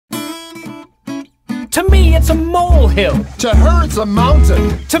To me, it's a molehill. To her, it's a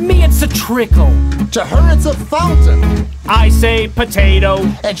mountain. To me, it's a trickle. To her, it's a fountain. I say potato,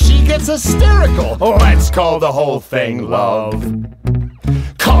 and she gets hysterical. Let's call the whole thing love.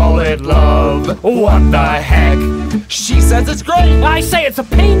 Call it love. What the heck? She says it's great. I say it's a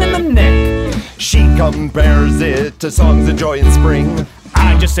pain in the neck. She compares it to songs of joy in spring.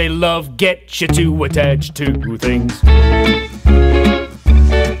 I just say love gets you to attach to things.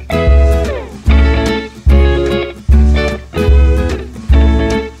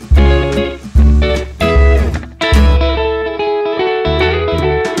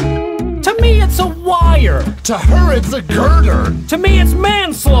 To her, it's a girder. To me, it's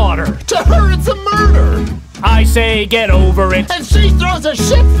manslaughter. To her, it's a murder. I say get over it. And she throws a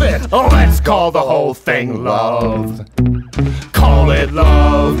shit fit. Let's call the whole thing love. Call it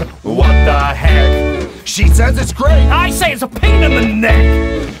love. What the heck? She says it's great. I say it's a pain in the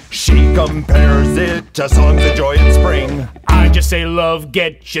neck. She compares it to songs of joy in spring. I just say love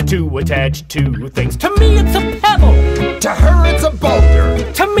gets you to attach to things. To me, it's a pebble. To her, it's a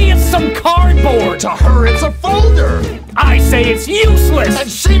boulder. To me, it's some cardboard. To her, it's a folder. I say it's useless. And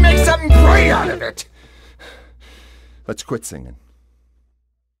she makes something great out of it. Let's quit singing.